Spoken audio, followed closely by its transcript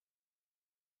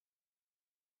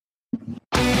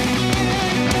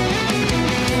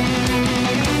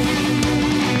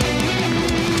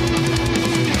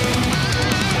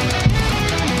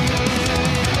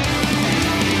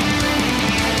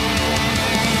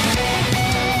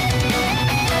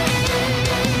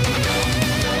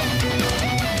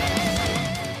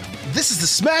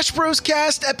Smash Bros.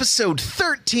 Cast, episode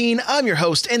 13. I'm your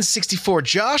host, N64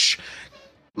 Josh.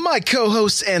 My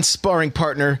co-host and sparring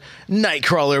partner,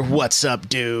 Nightcrawler. What's up,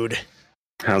 dude?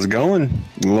 How's it going?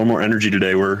 A little more energy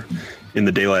today. We're in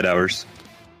the daylight hours.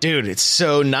 Dude, it's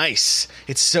so nice.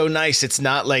 It's so nice. It's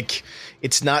not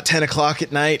 10 o'clock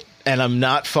at night, and I'm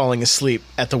not falling asleep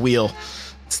at the wheel.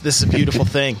 This is a beautiful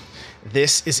thing.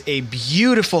 This is a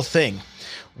beautiful thing.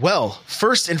 Well,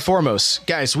 first and foremost,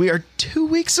 guys, we are 2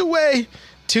 weeks away.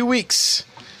 2 weeks.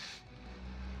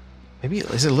 Maybe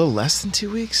is it a little less than 2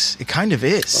 weeks? It kind of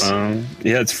is.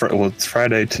 Yeah, it's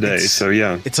Friday today, so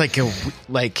yeah, it's like a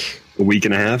week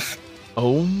and a half.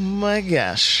 Oh my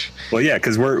gosh! Well, yeah,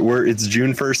 because it's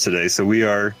June 1st today, so we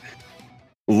are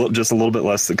just a little bit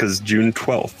less because June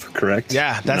 12th, correct?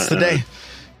 Yeah, that's the day.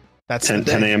 That's 10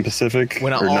 a.m. Pacific or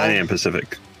 9 a.m.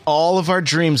 Pacific. All of our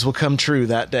dreams will come true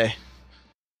that day.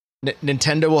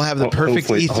 Nintendo will have the perfect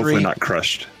E3. Hopefully not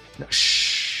crushed. No,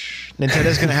 shh.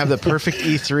 Nintendo's going to have the perfect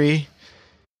E3.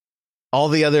 All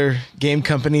the other game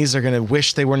companies are going to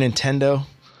wish they were Nintendo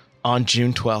on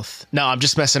June 12th. No, I'm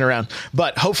just messing around.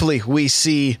 But hopefully we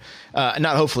see,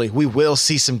 we will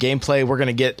see some gameplay. We're going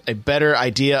to get a better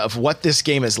idea of what this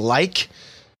game is like.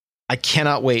 I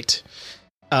cannot wait.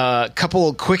 A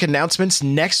couple quick announcements.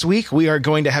 Next week, we are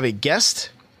going to have a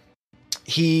guest.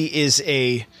 He is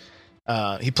he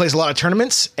plays a lot of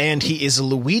tournaments, and he is a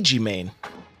Luigi main.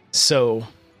 So,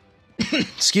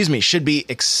 excuse me, should be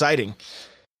exciting.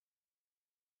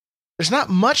 There's not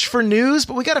much for news,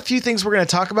 but we got a few things we're going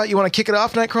to talk about. You want to kick it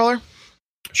off, Nightcrawler?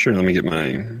 Sure. Let me get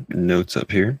my notes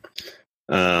up here.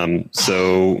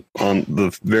 So on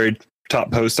the very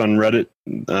top post on Reddit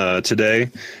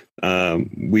today,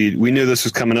 we knew this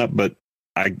was coming up, but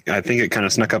I think it kind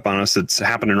of snuck up on us. It's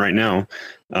happening right now.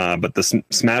 But the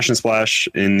Smash and Splash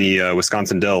in the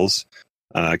Wisconsin Dells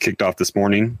kicked off this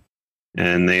morning,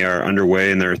 and they are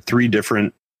underway. And there are 3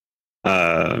 different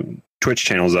Twitch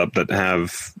channels up that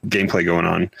have gameplay going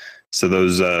on. So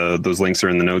those links are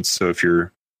in the notes. So if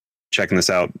you're checking this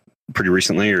out pretty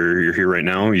recently or you're here right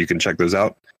now, you can check those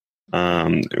out.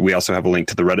 We also have a link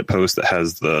to the Reddit post that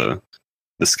has the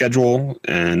schedule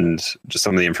and just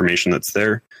some of the information that's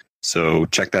there. So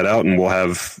check that out, and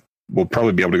we'll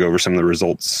probably be able to go over some of the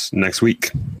results next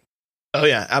week. Oh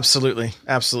yeah, absolutely.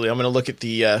 Absolutely. I'm going to look at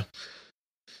the,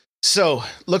 so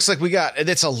looks like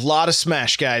it's a lot of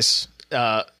Smash, guys.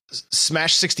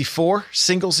 Smash 64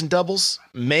 singles and doubles,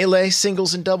 Melee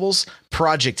singles and doubles,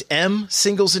 Project M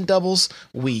singles and doubles,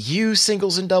 Wii U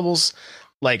singles and doubles,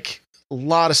 like a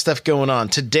lot of stuff going on.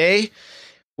 Today,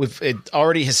 it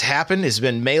already has happened, has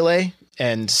been Melee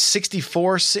and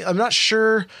 64. I'm not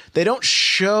sure. They don't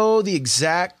show the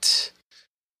exact.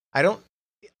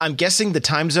 I'm guessing the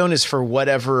time zone is for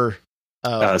whatever.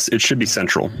 It should be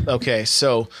Central. Okay.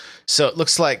 So it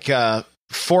looks like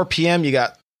 4 p.m. You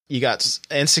got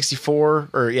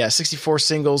N64 64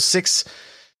 singles.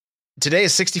 Today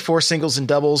is 64 singles and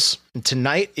doubles. And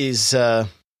tonight is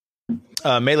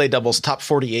Melee doubles top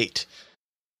 48.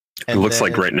 And it looks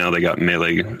like right now they got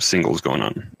Melee singles going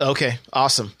on. Okay,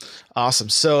 awesome.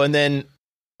 So, and then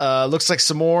looks like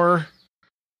some more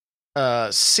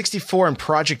 64 and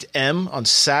Project M on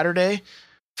Saturday,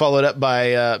 followed up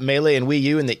by Melee and Wii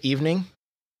U in the evening.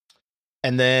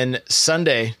 And then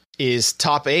Sunday is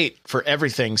top 8 for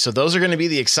everything. So those are going to be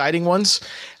the exciting ones.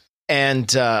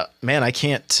 And man, I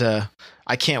can't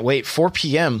wait. 4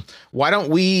 p.m. Why don't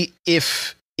we,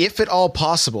 if at all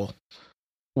possible,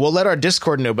 we'll let our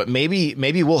Discord know, but maybe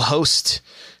we'll host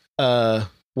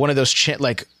one of those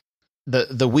like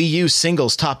the Wii U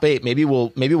singles top 8. Maybe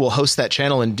we'll host that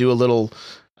channel and do a little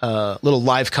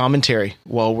live commentary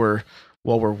while we're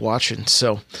watching.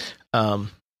 So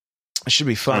it should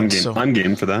be fun. I'm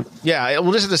game for that. Yeah,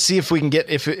 we'll just have to see if we can get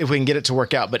if we can get it to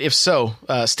work out. But if so,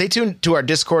 stay tuned to our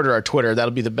Discord or our Twitter.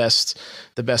 That'll be the best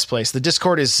place. The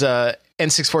Discord is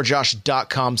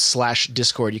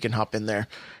n64josh.com/Discord. You can hop in there.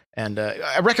 And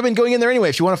I recommend going in there anyway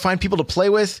if you want to find people to play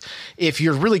with. If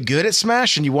you're really good at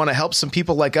Smash and you want to help some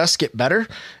people like us get better,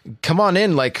 come on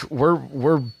in. Like we're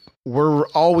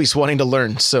always wanting to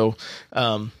learn. So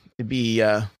it'd be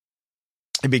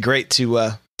great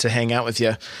to hang out with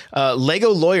you.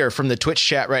 Lego Lawyer from the Twitch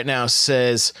chat right now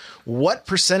says, "What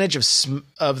percentage of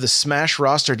the Smash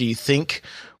roster do you think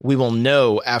we will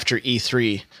know after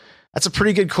E3?" That's a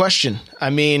pretty good question. I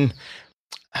mean,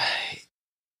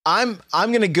 I'm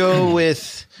going to go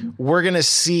with we're going to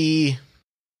see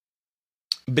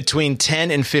between 10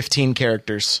 and 15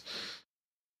 characters.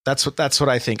 That's what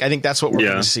I think. I think that's what we're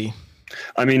going to see.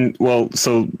 I mean, well,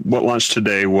 so what launched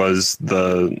today was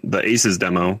the Aces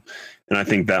demo, and I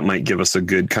think that might give us a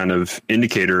good kind of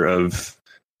indicator of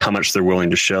how much they're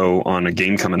willing to show on a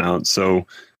game coming out. So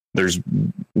there's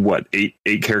what, eight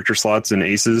character slots in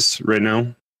Aces right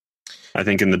now, I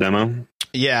think, in the demo.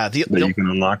 Yeah, that you can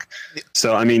unlock.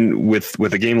 So I mean, with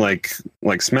a game like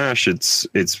Smash, it's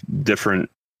different.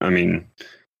 I mean,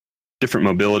 different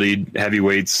mobility,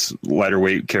 heavyweights, lighter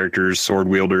weight characters, sword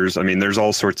wielders. I mean, there's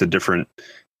all sorts of different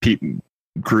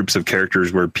groups of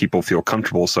characters where people feel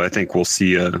comfortable. So I think we'll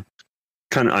see a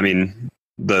kind of, I mean,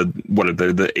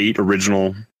 the 8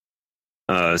 original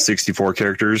 64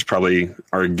 characters probably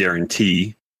are a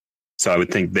guarantee. So I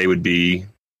would think they would be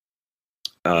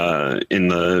in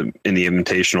the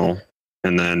Invitational,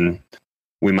 and then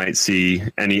we might see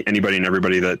anybody and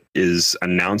everybody that is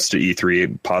announced at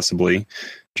E3, possibly,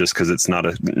 just because it's not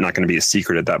going to be a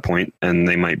secret at that point, and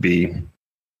they might be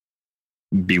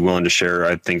willing to share,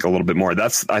 I think, a little bit more.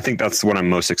 I think that's what I'm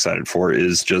most excited for,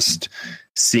 is just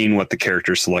seeing what the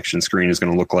character selection screen is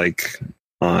going to look like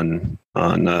on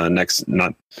next,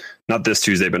 not this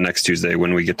Tuesday, but next Tuesday,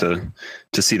 when we get to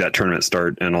see that tournament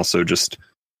start, and also just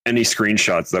any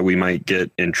screenshots that we might get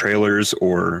in trailers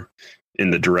or in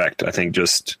the direct. I think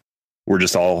we're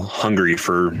just all hungry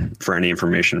for any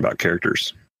information about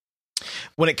characters.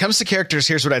 When it comes to characters,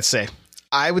 here's what I'd say.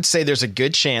 I would say there's a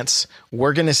good chance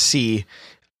we're going to see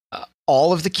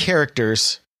all of the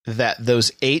characters that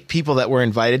those 8 people that were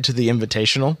invited to the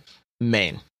Invitational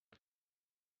main.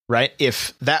 Right?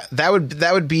 If that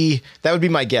would be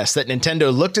my guess, that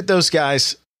Nintendo looked at those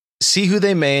guys, see who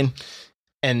they main,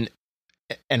 and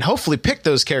hopefully pick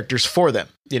those characters for them.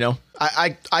 You know,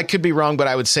 I could be wrong, but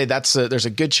I would say there's a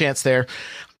good chance there.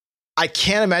 I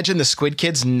can't imagine the Squid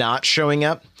Kids not showing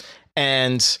up.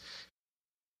 And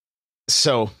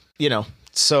so, you know,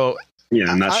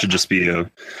 yeah, and that should just be a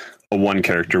one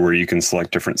character where you can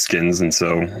select different skins. And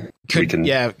so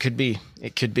it could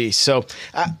be. So,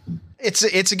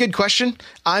 it's a good question.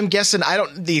 I'm guessing,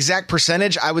 the exact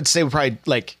percentage, I would say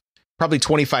probably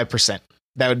 25%.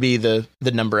 That would be the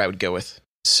number I would go with.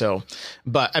 So,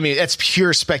 but I mean, that's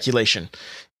pure speculation.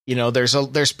 You know,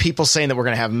 there's people saying that we're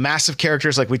going to have massive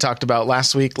characters, like we talked about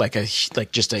last week, like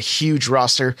just a huge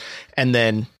roster. And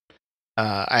then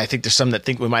I think there's some that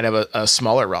think we might have a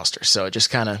smaller roster. So it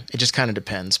just kind of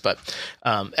depends. But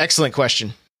excellent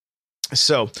question.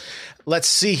 So let's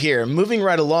see here. Moving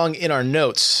right along in our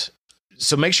notes.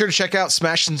 So make sure to check out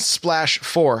Smash and Splash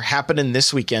 4 happening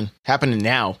this weekend, happening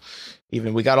now.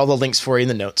 Even we got all the links for you in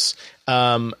the notes.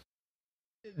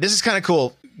 This is kind of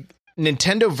cool.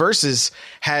 Nintendo Versus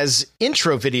has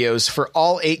intro videos for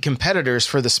all 8 competitors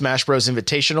for the Smash Bros.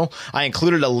 Invitational. I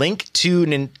included a link to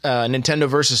Nintendo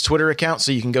Versus Twitter account,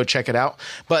 so you can go check it out.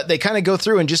 But they kind of go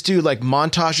through and just do like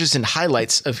montages and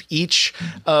highlights of each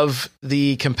of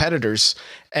the competitors,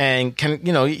 and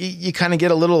you kind of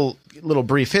get a little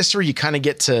brief history. You kind of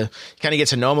get to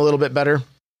know them a little bit better.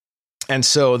 And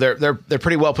so they're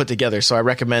pretty well put together. So I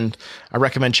recommend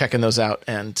checking those out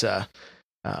and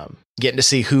getting to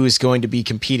see who is going to be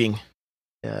competing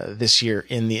this year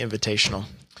in the Invitational.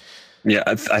 Yeah,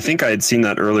 I think I had seen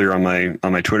that earlier on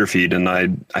my Twitter feed, and I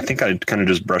think I kind of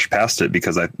just brushed past it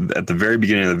because at the very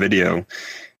beginning of the video,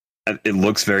 it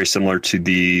looks very similar to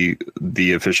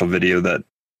the official video that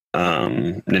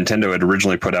Nintendo had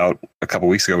originally put out a couple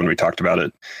weeks ago when we talked about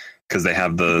it, because they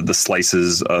have the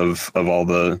slices of all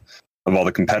the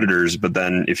competitors. But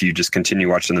then if you just continue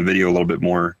watching the video a little bit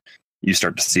more, you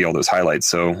start to see all those highlights.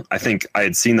 So I think I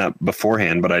had seen that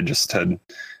beforehand, but I just had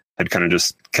kind of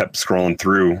just kept scrolling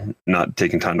through, not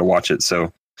taking time to watch it.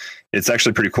 So it's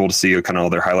actually pretty cool to see kind of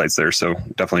all their highlights there. So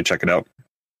definitely check it out.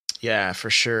 Yeah, for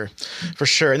sure.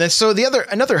 And then so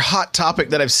another hot topic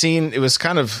that I've seen, it was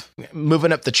kind of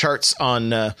moving up the charts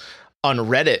on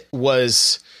Reddit,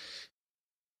 was,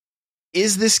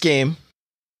 is this game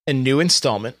a new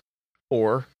installment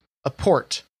or a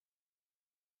port?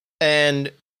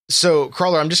 And so,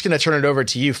 Crawler, I'm just going to turn it over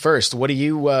to you first. What do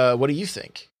you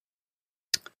think?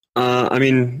 I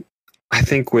mean, I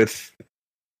think with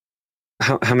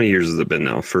how many years has it been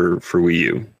now for Wii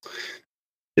U?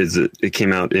 It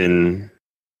came out in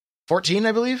 14,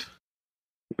 I believe.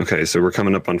 Okay, so we're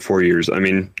coming up on 4 years. I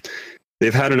mean,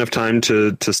 they've had enough time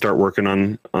to start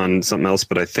working on something else,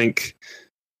 but I think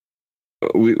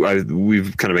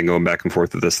we've kind of been going back and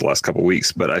forth with this the last couple of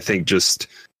weeks. But I think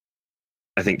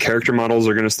character models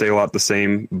are going to stay a lot the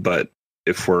same. But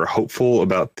if we're hopeful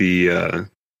about the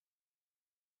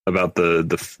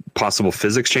possible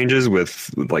physics changes with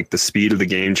like the speed of the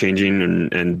game changing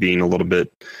and being a little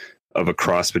bit of a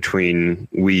cross between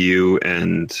Wii U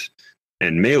and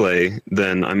Melee,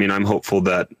 then I mean, I'm hopeful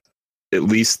that at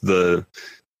least the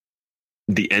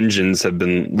engines have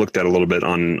been looked at a little bit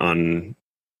on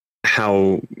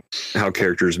how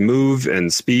characters move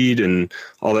and speed and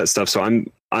all that stuff. So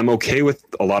I'm okay with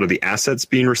a lot of the assets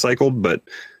being recycled, but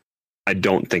I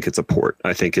don't think it's a port.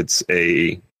 I think it's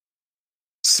a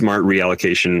smart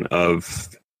reallocation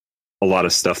of a lot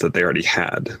of stuff that they already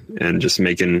had and just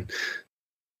making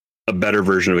a better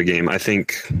version of a game. I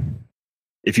think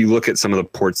if you look at some of the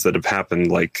ports that have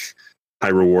happened, like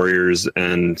Hyrule Warriors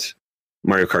and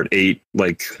Mario Kart 8,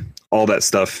 like all that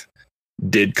stuff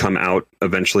did come out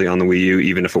eventually on the Wii U,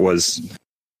 even if it was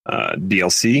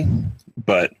DLC.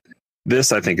 But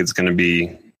this, I think, it's going to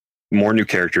be more new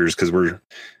characters, because we're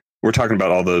talking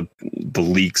about all the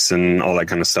leaks and all that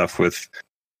kind of stuff with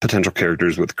potential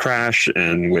characters with Crash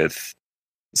and with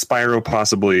Spyro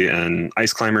possibly, and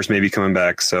Ice Climbers maybe coming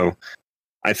back. So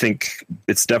I think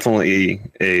it's definitely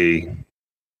a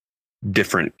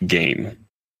different game,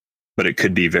 but it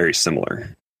could be very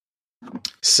similar.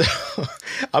 So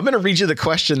I'm going to read you the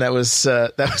question that was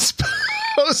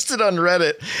posted on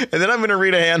Reddit, and then I'm going to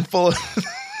read a handful of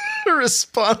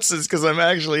responses because I'm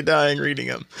actually dying reading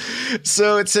them.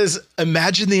 So it says,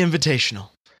 imagine the Invitational,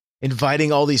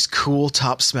 inviting all these cool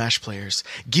top Smash players,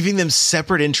 giving them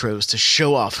separate intros to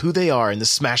show off who they are in the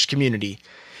Smash community,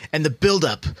 and the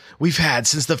build-up we've had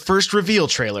since the first reveal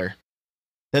trailer.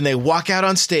 Then they walk out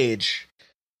on stage,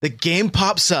 the game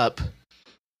pops up,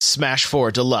 Smash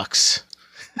 4 Deluxe.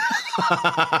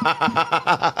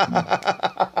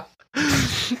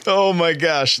 Oh my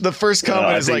gosh. The first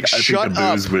comment is like, shut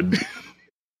up.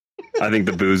 I think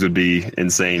the booze would be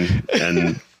insane.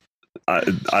 And I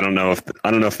don't know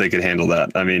if they could handle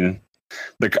that. I mean,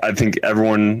 I think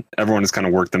everyone has kind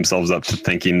of worked themselves up to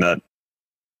thinking that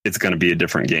it's going to be a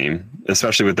different game,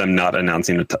 especially with them not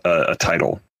announcing a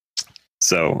title.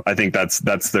 So I think that's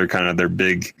their kind of their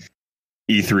big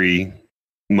E3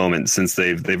 moment, since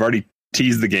they've already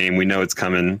teased the game. We know it's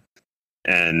coming,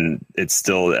 and it's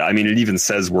still, I mean, it even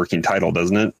says working title,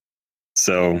 doesn't it?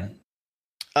 So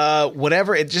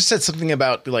whatever, it just said something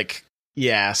about like,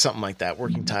 yeah, something like that,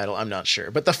 working title. I'm not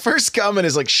sure, but the first comment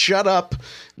is like, shut up,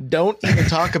 don't even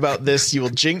talk about this, you will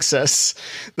jinx us.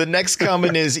 The next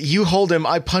comment is, you hold him,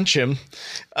 I punch him.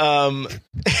 And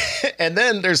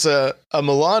then there's a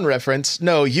Milan reference.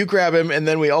 No, you grab him, and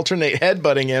then we alternate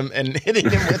headbutting him and hitting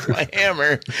him with my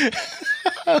hammer.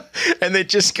 And it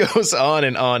just goes on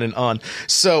and on and on.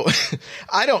 So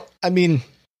I mean,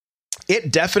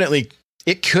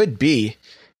 it could be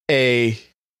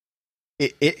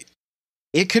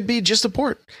it could be just a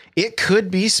port. It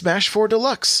could be Smash 4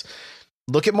 Deluxe.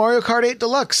 Look at Mario Kart 8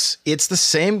 Deluxe. It's the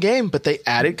same game, but they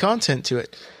added content to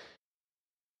it.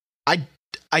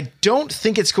 I don't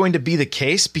think it's going to be the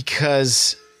case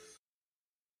because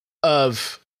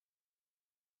of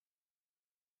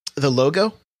the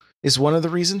logo is one of the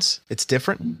reasons. It's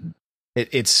different.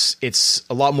 It's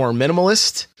a lot more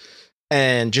minimalist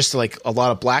and just like a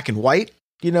lot of black and white.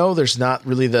 You know, there's not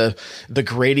really the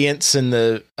gradients and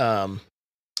the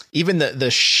even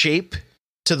the shape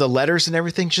to the letters and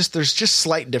everything. There's just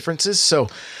slight differences. So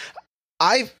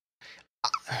I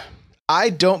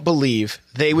don't believe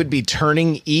they would be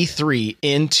turning E3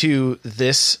 into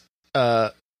this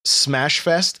Smash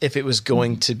Fest if it was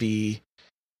going to be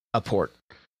a port.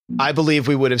 I believe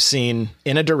we would have seen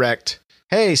in a direct,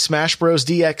 hey, Smash Bros.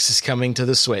 DX is coming to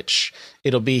the Switch.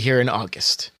 It'll be here in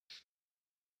August.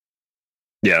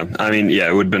 Yeah, I mean, yeah,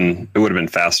 it would have been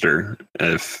faster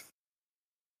if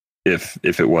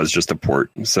it was just a port.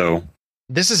 So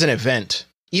this is an event.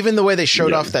 Even the way they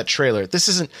showed off that trailer, this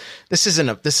isn't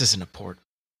a port.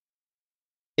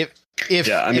 If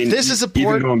this is a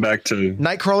port, even going back to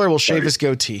Nightcrawler will shave his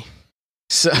goatee.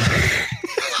 So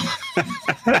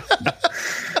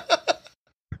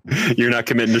you're not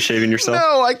committing to shaving yourself?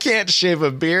 No, I can't shave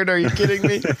a beard. Are you kidding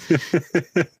me?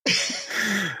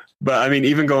 But I mean,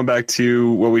 even going back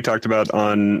to what we talked about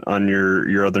on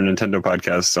your other Nintendo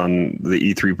podcasts on the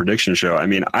E3 prediction show, I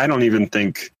mean, I don't even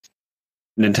think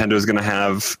Nintendo is going to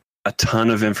have a ton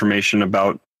of information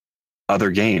about other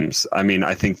games. I mean,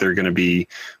 I think they're going to be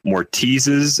more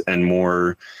teases and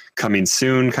more coming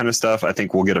soon kind of stuff. I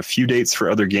think we'll get a few dates for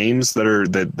other games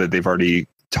that they've already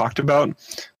talked about.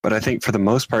 But I think for the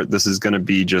most part, this is going to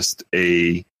be just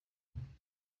a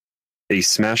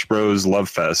Smash Bros. Love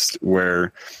fest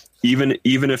where even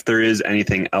if there is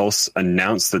anything else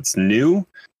announced that's new,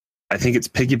 I think it's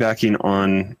piggybacking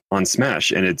on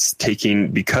Smash, and it's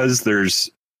taking, because there's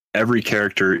every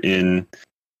character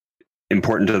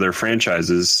important to their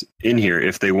franchises in here.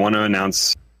 If they want to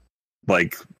announce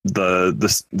like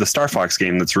the Star Fox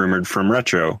game that's rumored from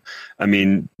Retro, I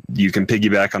mean, you can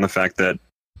piggyback on the fact that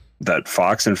that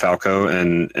Fox and Falco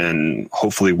and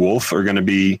hopefully Wolf are going to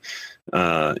be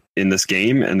in this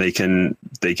game, and they can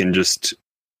just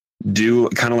do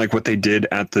kind of like what they did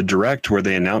at the Direct, where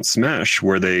they announced Smash,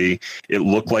 where it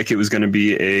looked like it was going to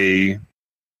be a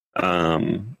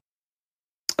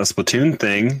Splatoon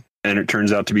thing, and it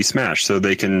turns out to be Smash. So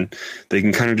they can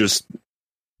kind of just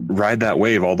ride that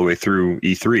wave all the way through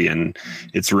E3. And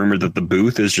it's rumored that the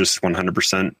booth is just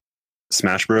 100%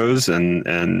 Smash Bros.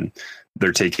 And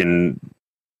they're taking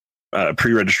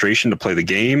pre-registration to play the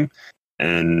game.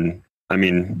 And I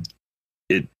mean,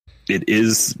 it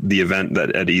is the event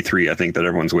that at E3, I think, that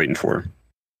everyone's waiting for.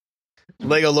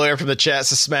 Lego Lawyer from the chat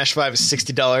says Smash 5 is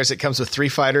 $60. It comes with 3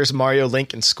 fighters, Mario,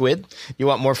 Link, and Squid. You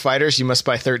want more fighters? You must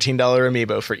buy $13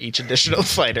 amiibo for each additional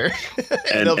fighter.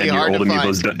 and they'll be hard to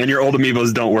find. And your old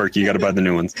amiibos don't work. You got to buy the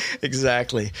new ones.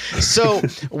 Exactly. So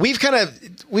we've kind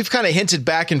of hinted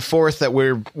back and forth that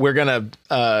we're gonna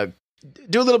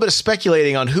do a little bit of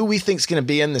speculating on who we think is going to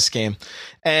be in this game.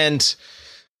 And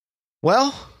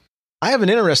well, I have an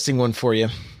interesting one for you.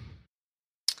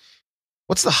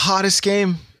 What's the hottest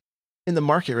game in the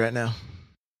market right now?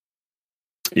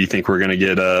 You think we're going to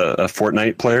get a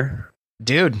Fortnite player?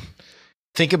 Dude,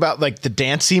 think about like the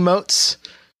dance emotes.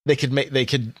 They could,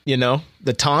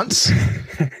 the taunts.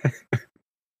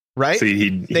 Right? So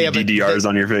he DDRs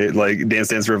on your face, like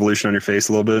Dance Revolution on your face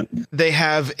a little bit. They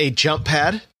have a jump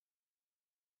pad.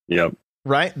 Yep.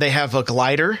 Right? They have a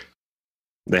glider.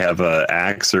 They have a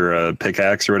axe or a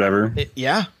pickaxe or whatever.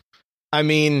 Yeah. I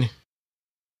mean,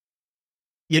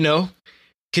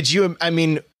 could you,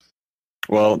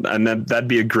 well, and that'd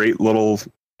be a great little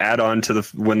add-on to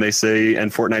when they say,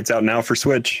 and Fortnite's out now for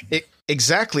Switch.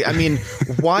 Exactly. I mean,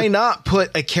 why not put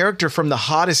a character from the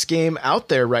hottest game out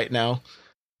there right now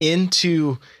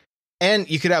into, and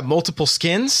you could have multiple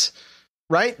skins,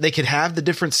 right? They could have the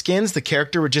different skins. The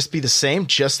character would just be the same,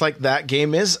 just like that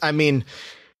game is. I mean,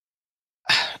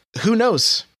 who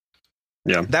knows?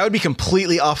 Yeah. That would be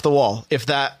completely off the wall if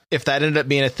that ended up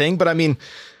being a thing. But I mean,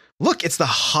 look, it's the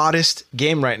hottest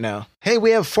game right now. Hey,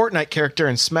 we have a Fortnite character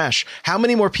in Smash. How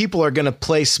many more people are going to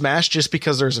play Smash just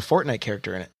because there's a Fortnite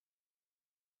character in it?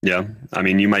 Yeah. I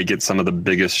mean, you might get some of the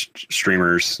biggest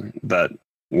streamers that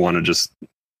want to just,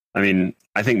 I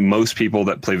think most people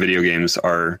that play video games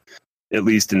are at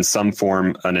least in some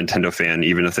form a Nintendo fan,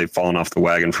 even if they've fallen off the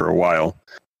wagon for a while.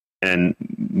 And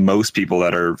most people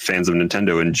that are fans of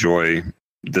Nintendo enjoy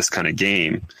this kind of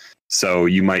game. So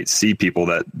you might see people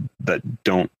that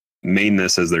don't main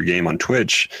this as their game on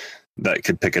Twitch that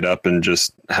could pick it up and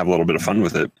just have a little bit of fun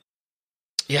with it.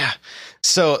 Yeah.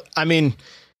 So, I mean,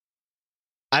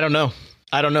 I don't know.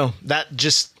 That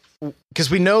just,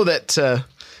 because we know that,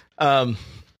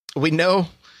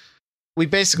 we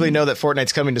basically know that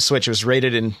Fortnite's coming to Switch. It was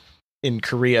rated in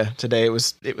Korea today. It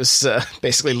was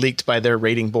basically leaked by their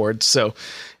rating board. So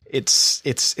it's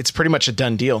pretty much a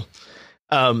done deal.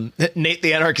 Nate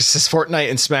the Anarchist says Fortnite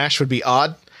and Smash would be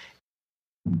odd.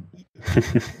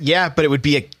 Yeah, but it would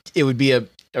be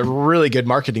a really good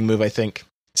marketing move, I think.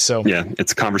 So yeah,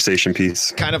 it's a conversation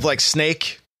piece. Kind of like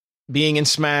Snake being in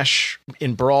Smash,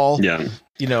 in Brawl. Yeah.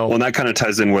 Well, and that kind of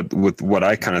ties in with what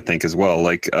I kind of think as well.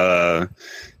 Like,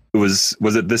 was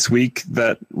it this week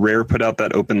that Rare put out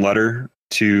that open letter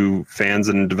to fans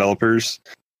and developers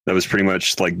that was pretty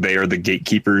much like they are the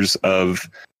gatekeepers of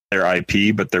their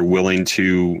IP, but they're willing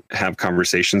to have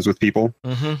conversations with people.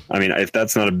 Mm-hmm. I mean, if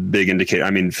that's not a big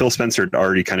indicator, Phil Spencer had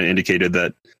already kind of indicated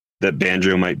that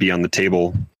Banjo might be on the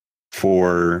table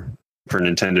for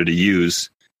Nintendo to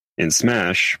use in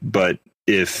Smash. But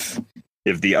if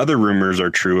the other rumors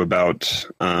are true about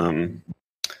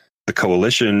the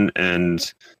Coalition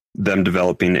and them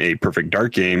developing a Perfect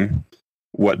Dark game,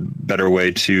 what better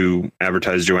way to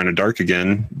advertise Joanna Dark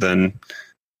again than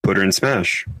put her in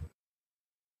Smash?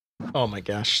 Oh my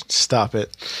gosh, stop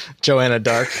it. Joanna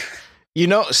Dark.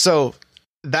 So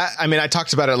that, I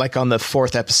talked about it like on the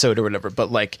 4th episode or whatever,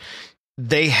 but like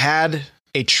they had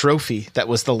a trophy that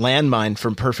was the landmine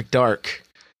from Perfect Dark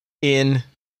in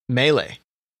Melee.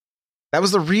 That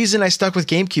was the reason I stuck with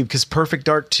GameCube, because Perfect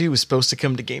Dark 2 was supposed to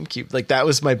come to GameCube. Like, that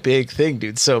was my big thing,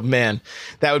 dude. So, man,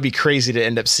 that would be crazy to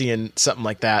end up seeing something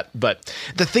like that. But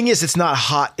the thing is, it's not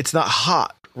hot. It's not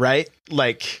hot, right?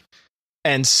 Like,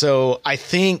 and so I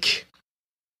think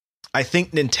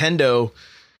Nintendo,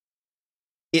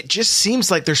 it just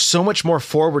seems like there's so much more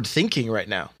forward thinking right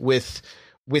now with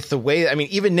the way,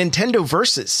 even Nintendo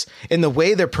Versus, and the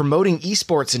way they're promoting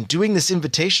esports and doing this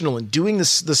invitational and doing the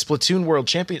Splatoon World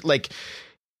Champion. Like,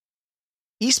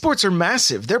 esports are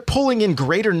massive. They're pulling in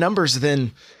greater numbers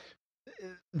than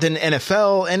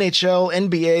NFL, NHL,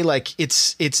 NBA. Like,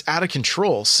 it's out of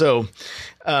control. So,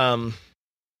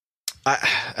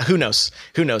 Who knows?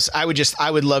 Who knows? I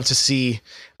would love to see.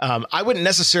 I wouldn't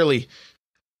necessarily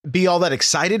be all that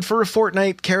excited for a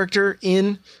Fortnite character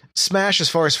in Smash as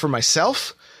far as for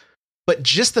myself, but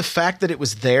just the fact that it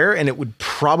was there and it would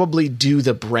probably do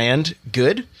the brand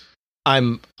good,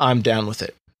 I'm down with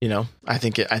it. You know, I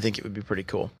think it would be pretty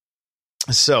cool.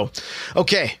 So,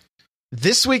 okay,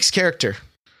 this week's character,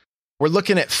 we're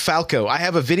looking at Falco. I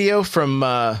have a video from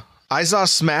Izaw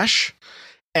Smash,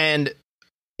 and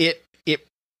it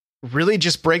really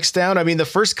just breaks down. I mean, the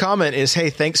first comment is, "Hey,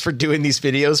 thanks for doing these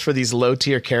videos for these low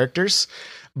tier characters."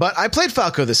 But I played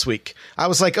Falco this week. I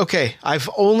was like, okay, I've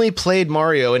only played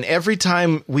Mario, and every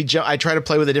time I try to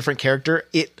play with a different character,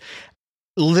 it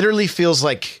literally feels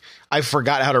like I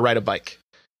forgot how to ride a bike.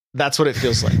 That's what it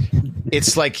feels like.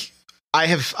 It's like I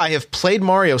have played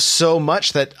Mario so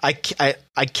much that I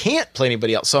can't play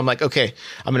anybody else. So I'm like, okay,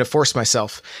 I'm going to force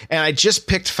myself. And I just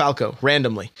picked Falco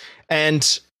randomly,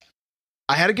 and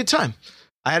I had a good time.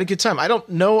 I don't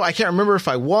know. I can't remember if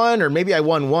I won or maybe I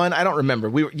won one. I don't remember.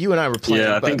 You and I were playing.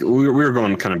 Yeah, I think we were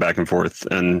going kind of back and forth.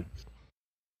 And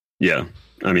yeah,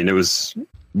 I mean,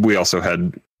 we also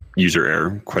had user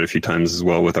error quite a few times as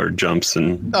well with our jumps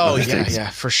and yeah,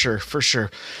 for sure.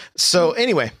 So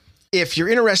anyway, if you're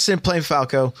interested in playing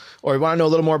Falco or you want to know a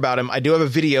little more about him, I do have a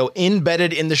video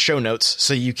embedded in the show notes,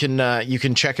 so you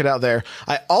can check it out there.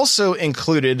 I also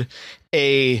included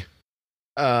the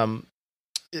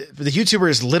YouTuber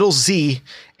is Little Z,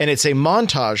 and it's a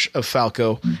montage of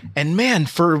Falco. And man,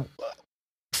 for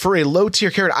a low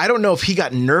tier character, I don't know if he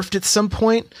got nerfed at some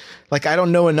point. Like, I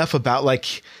don't know enough about,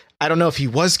 like, I don't know if he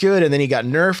was good and then he got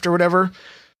nerfed or whatever.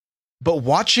 But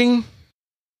watching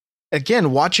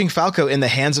Falco in the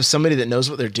hands of somebody that knows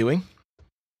what they're doing,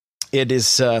 it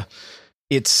is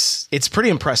it's pretty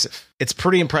impressive. It's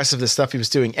pretty impressive, the stuff he was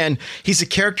doing. And he's a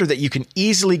character that you can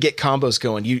easily get combos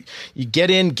going. You get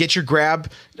in, get your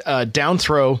grab, down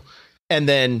throw, and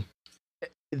then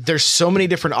there's so many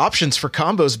different options for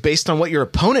combos based on what your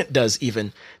opponent does,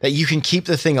 even, that you can keep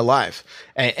the thing alive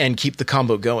and keep the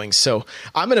combo going. So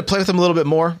I'm going to play with him a little bit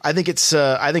more. I think it's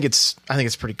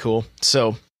pretty cool.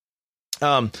 So,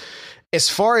 as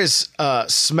far as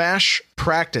Smash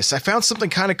practice, I found something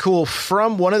kind of cool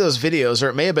from one of those videos, or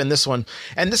it may have been this one.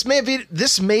 And this may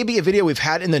be a video we've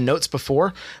had in the notes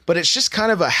before, but it's just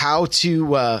kind of a how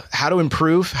to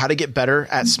improve, how to get better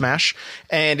at Smash.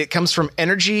 And it comes from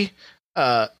Energy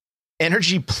Plant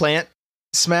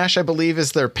Smash, I believe,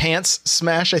 is their Pants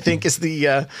Smash, I think is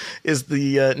the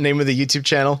name of the YouTube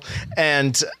channel.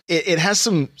 And it has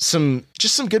some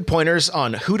good pointers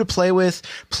on who to play with,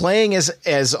 playing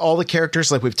as all the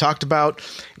characters like we've talked about,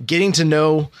 getting to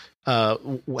know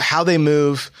how they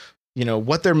move, you know,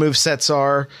 what their move sets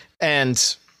are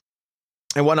and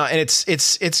whatnot. And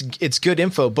it's good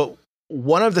info. But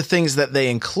one of the things that they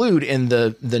include in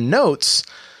the notes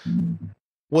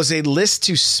was a list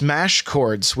to Smash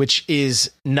chords, which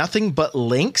is nothing but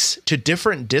links to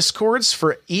different Discords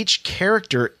for each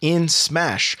character in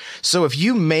Smash. So if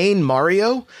you main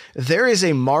Mario, there is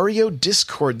a Mario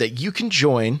Discord that you can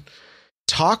join,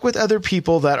 talk with other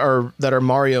people that are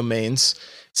Mario mains,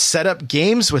 set up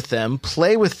games with them,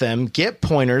 play with them, get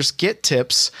pointers, get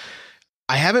tips.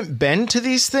 I haven't been to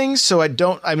these things, so I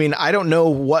don't know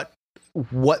what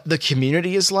the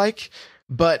community is like,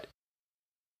 but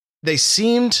they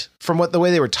seemed, from the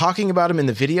way they were talking about him in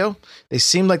the video, they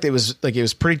seemed like it was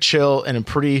pretty chill and a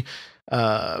pretty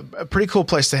cool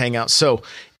place to hang out. So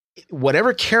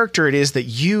whatever character it is that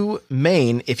you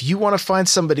main, if you want to find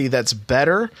somebody that's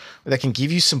better, that can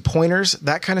give you some pointers,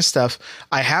 that kind of stuff,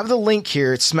 I have the link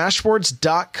here. It's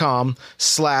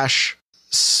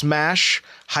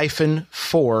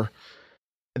smashboards.com/smash-4.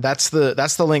 That's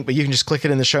the link, but you can just click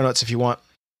it in the show notes if you want.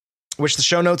 Which the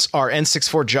show notes are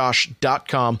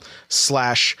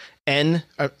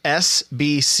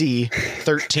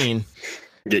n64josh.com/SBC13.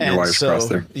 Getting your wires crossed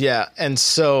there. Yeah. And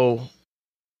so,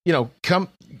 you know,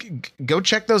 go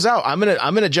check those out. I'm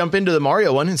going to jump into the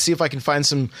Mario one and see if I can find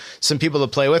some people to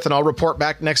play with, and I'll report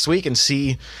back next week and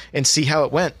see how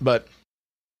it went. But,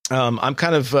 I'm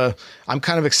kind of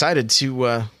excited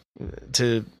to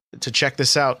check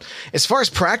this out. As far as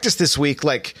practice this week,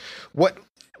 like what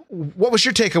was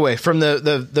your takeaway from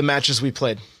the matches we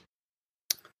played?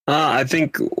 I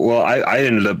think, I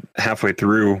ended up halfway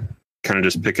through kind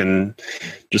of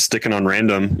just sticking on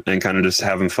random and kind of just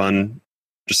having fun,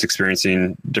 just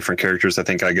experiencing different characters. I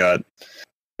think I got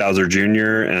Bowser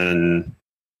Jr. and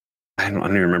I don't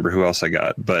even remember who else I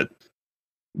got, but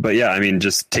yeah, I mean,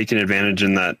 just taking advantage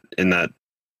in that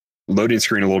loading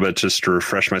screen a little bit just to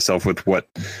refresh myself with what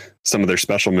some of their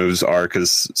special moves are,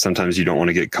 because sometimes you don't want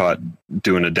to get caught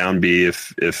doing a down B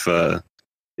if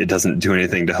it doesn't do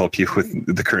anything to help you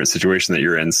with the current situation that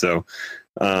you're in. So,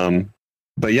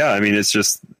 but yeah, I mean, it's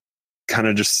just kind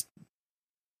of just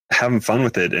having fun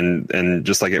with it, and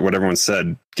just like what everyone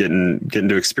said, getting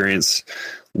to experience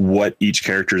what each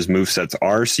character's movesets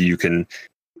are, so you can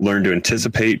learn to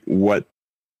anticipate what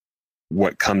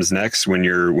comes next when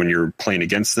you're playing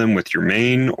against them with your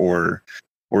main, or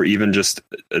even just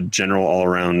a general all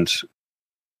around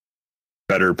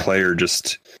better player,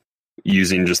 just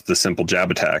using just the simple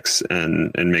jab attacks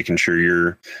and making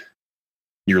sure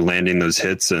you're landing those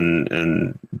hits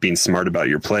and being smart about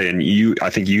your play. And I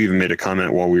think you even made a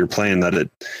comment while we were playing that it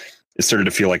started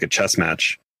to feel like a chess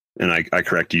match. And I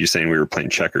corrected you saying we were playing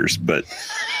checkers, but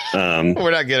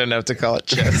we're not good enough to call it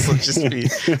chess.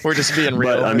 We're just being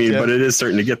real. But I mean, but it is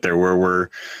starting to get there where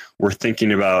we're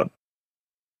thinking about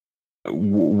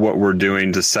what we're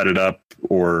doing to set it up,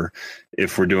 or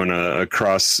if we're doing a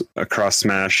cross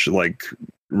smash, like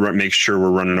make sure we're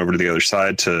running over to the other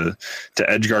side to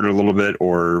edge guard it a little bit,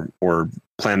 or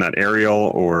plan that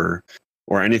aerial, or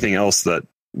anything else that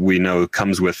we know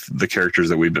comes with the characters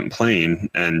that we've been playing.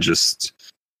 And just,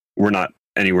 we're not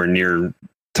anywhere near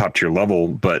top tier level,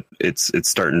 but it's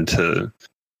starting to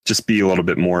just be a little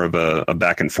bit more of a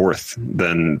back and forth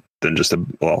than just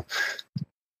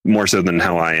more so than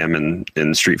how I am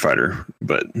in Street Fighter.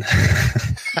 But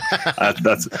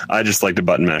I just like to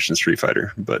button mash in Street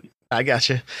Fighter. But I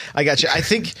gotcha. I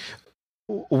think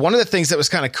one of the things that was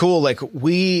kind of cool, like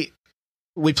we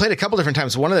played a couple different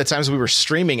times. One of the times we were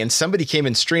streaming, and somebody came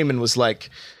in stream and was like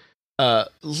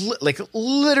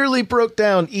literally broke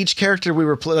down each character we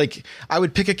were playing. Like, I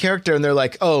would pick a character and they're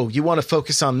like, oh, you want to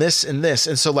focus on this and this.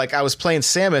 And so like I was playing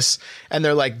Samus and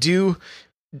they're like, do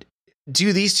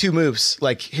these two moves.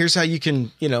 Like, here's how you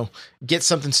can, get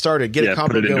something started, get a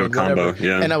combo put it going, into a combo.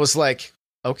 Yeah. And I was like,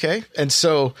 okay. And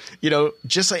so,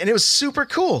 just like, and it was super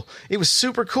cool. It was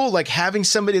super cool. Like having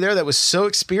somebody there that was so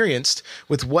experienced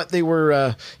with what they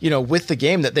were, with the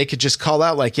game, that they could just call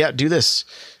out like, yeah, do this.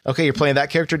 Okay. You're playing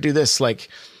that character, do this. Like,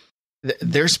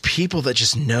 there's people that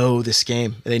just know this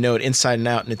game. They know it inside and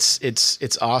out, and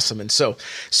it's awesome. And so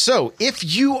if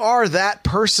you are that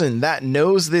person that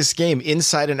knows this game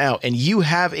inside and out, and you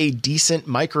have a decent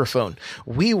microphone,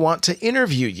 we want to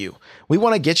interview you. We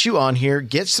want to get you on here,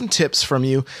 get some tips from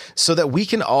you, so that we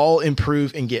can all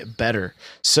improve and get better.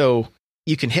 So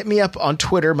you can hit me up on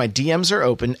Twitter. My DMs are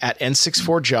open at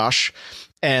N64Josh.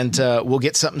 And we'll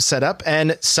get something set up.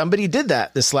 And somebody did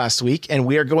that this last week, and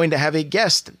we are going to have a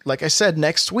guest, like I said,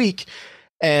 next week.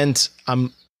 And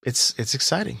it's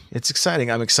exciting. It's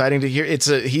exciting. I'm excited to hear.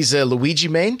 He's a Luigi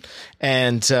main,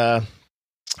 and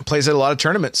plays at a lot of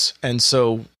tournaments. And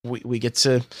so we get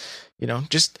to,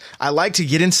 I like to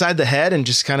get inside the head and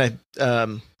just kind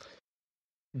of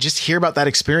just hear about that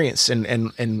experience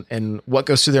and what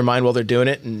goes through their mind while they're doing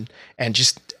it, and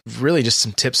just really just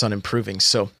some tips on improving.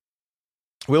 So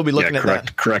we'll be looking at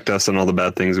that. Correct us on all the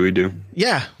bad things we do.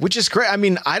 Yeah, which is great. I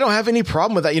mean, I don't have any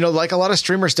problem with that. Like a lot of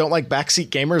streamers don't like backseat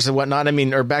gamers and whatnot. I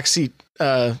mean, or backseat.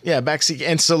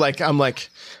 And so like, I'm like,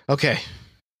 okay,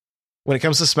 when it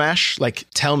comes to Smash, like,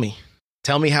 tell me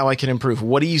how I can improve.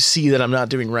 What do you see that I'm not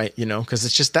doing right? Cause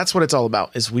it's just, that's what it's all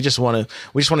about, is we just want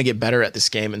to get better at this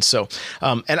game. And so,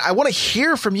 and I want to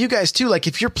hear from you guys too. Like,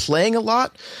 if you're playing a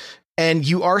lot and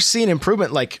you are seeing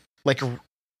improvement, like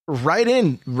write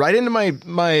into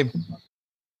my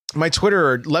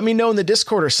Twitter, or let me know in the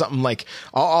Discord or something. Like,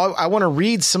 I want to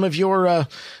read some of your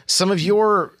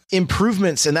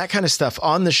improvements and that kind of stuff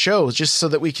on the show, just so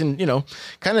that we can,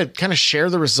 kind of share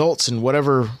the results and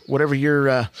whatever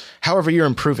you're, however you're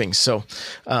improving. So,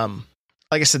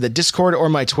 like I said, the Discord or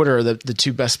my Twitter are the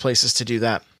two best places to do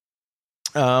that.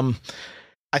 I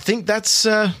think that's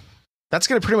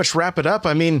going to pretty much wrap it up.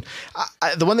 I mean,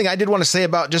 the one thing I did want to say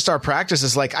about just our practice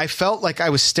is, like, I felt like I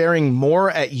was staring more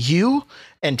at you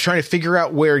and trying to figure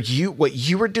out what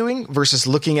you were doing versus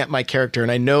looking at my character.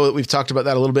 And I know that we've talked about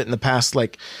that a little bit in the past.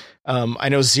 Like, I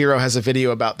know Zero has a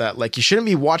video about that. Like, you shouldn't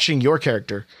be watching your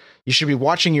character. You should be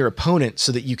watching your opponent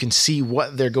so that you can see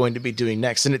what they're going to be doing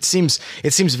next. And it seems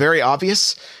very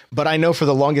obvious, but I know for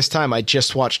the longest time, I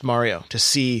just watched Mario to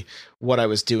see what I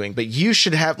was doing. But you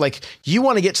should have, like, you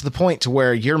want to get to the point to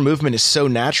where your movement is so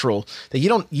natural that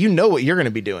you know what you're going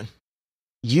to be doing.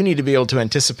 You need to be able to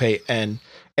anticipate and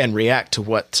react to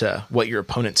what your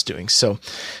opponent's doing. So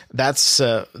that's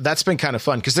been kind of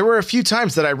fun, because there were a few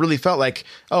times that I really felt like,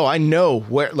 oh, I know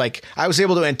where, like, I was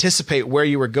able to anticipate where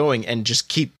you were going and just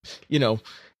keep, Yeah,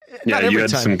 you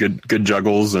had some good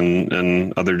juggles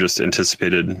and other just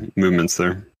anticipated movements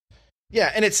there. Yeah,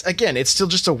 and it's still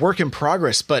just a work in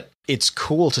progress, but it's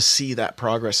cool to see that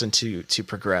progress and to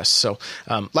progress. So,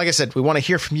 like I said, we want to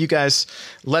hear from you guys.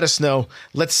 Let us know.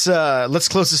 Let's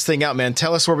close this thing out, man.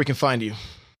 Tell us where we can find you.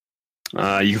 You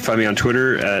can find me on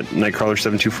Twitter at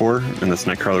Nightcrawler724, and that's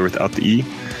Nightcrawler without the E.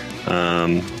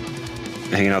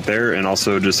 Hanging out there, and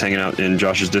also just hanging out in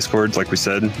Josh's Discord, like we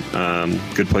said.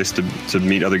 Good place to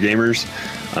meet other gamers.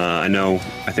 I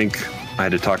think I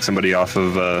had to talk somebody off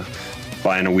of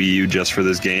buying a Wii U just for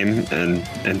this game,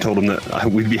 and told him that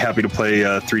we'd be happy to play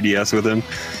 3DS with him,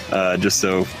 just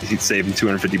so he'd save him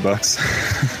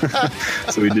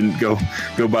 $250. So we didn't go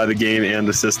buy the game and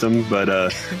the system, but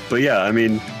yeah, I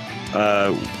mean,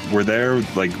 we're there.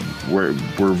 Like we're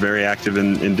very active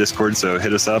in Discord, so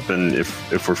hit us up, and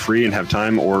if we're free and have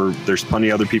time, or there's plenty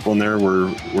of other people in there,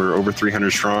 we're over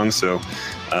 300 strong, so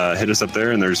hit us up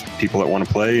there, and there's people that want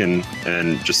to play, and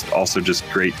just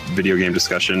great video game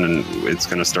discussion, and it's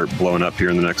going to start blowing up here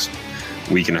in the next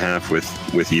week and a half with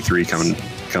E3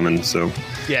 coming, so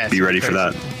yeah, be ready for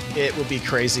that. It will be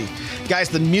crazy. Guys,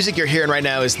 the music you're hearing right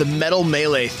now is the Metal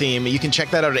Melee theme. You can check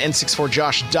that out at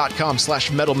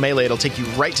n64josh.com/Metal Melee. It'll take you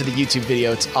right to the YouTube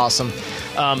video. It's awesome.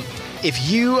 If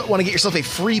you want to get yourself a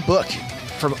free book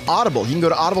from Audible, you can go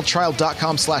to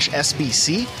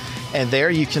audibletrial.com/SBC, and there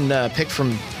you can pick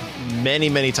from many,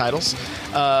 many titles.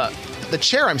 The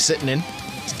chair I'm sitting in,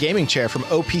 it's a gaming chair from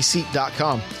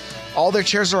opseat.com. All their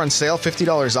chairs are on sale,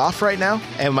 $50 off right now,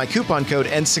 and my coupon code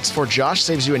N64Josh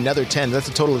saves you another $10. That's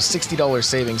a total of $60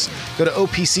 savings. Go to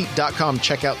opseat.com,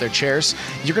 check out their chairs.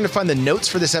 You're going to find the notes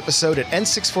for this episode at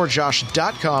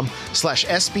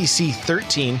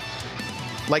n64josh.com/SBC13.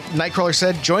 Like Nightcrawler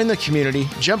said, join the community,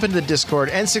 jump into the Discord,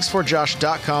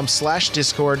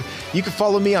 n64josh.com/Discord. You can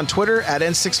follow me on Twitter at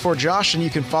n64josh, and you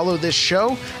can follow this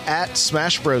show at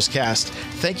Smash Bros Cast.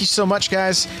 Thank you so much,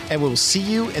 guys, and we'll see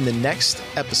you in the next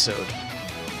episode.